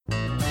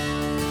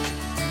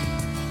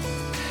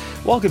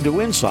Welcome to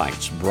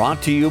Insights,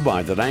 brought to you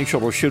by the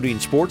National Shooting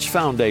Sports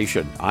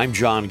Foundation. I'm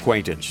John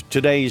Quaintance.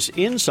 Today's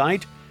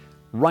insight,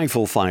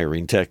 rifle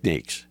firing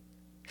techniques.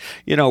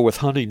 With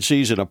hunting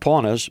season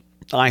upon us,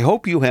 I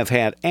hope you have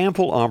had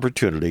ample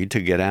opportunity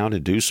to get out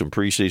and do some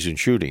preseason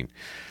shooting.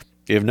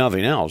 If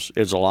nothing else,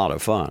 it's a lot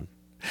of fun.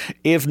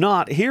 If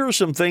not, here are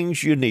some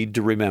things you need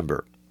to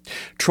remember.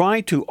 Try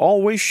to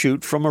always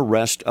shoot from a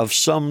rest of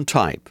some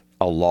type,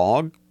 a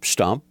log,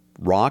 stump,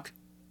 rock.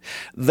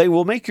 They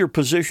will make your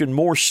position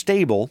more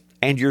stable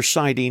and your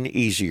sighting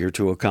easier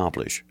to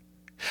accomplish.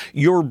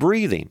 Your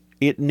breathing,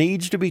 it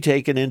needs to be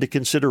taken into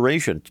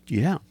consideration.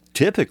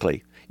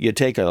 Typically, you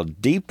take a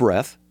deep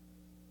breath,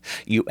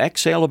 you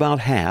exhale about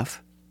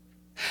half,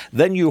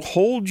 then you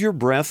hold your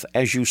breath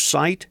as you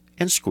sight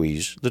and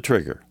squeeze the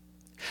trigger.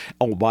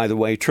 Oh, by the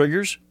way,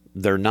 triggers,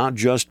 they're not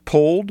just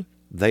pulled,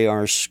 they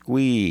are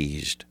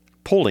squeezed.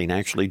 Pulling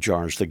actually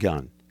jars the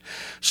gun.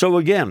 So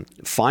again,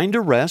 find a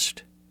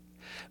rest.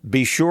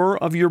 Be sure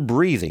of your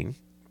breathing.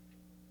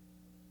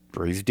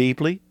 Breathe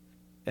deeply,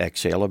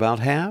 exhale about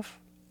half,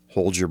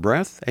 hold your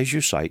breath as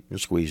you sight and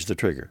squeeze the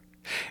trigger.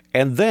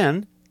 And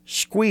then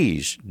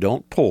squeeze,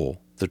 don't pull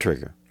the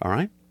trigger, all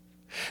right?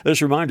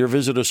 This reminder,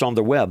 visit us on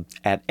the web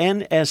at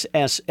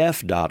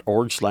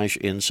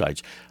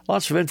nssf.org/insights.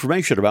 Lots of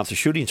information about the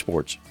shooting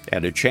sports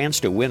and a chance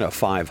to win a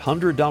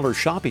 $500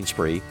 shopping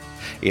spree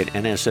in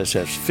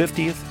NSSF's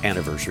 50th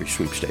anniversary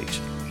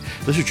sweepstakes.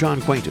 This is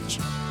John Quaintance.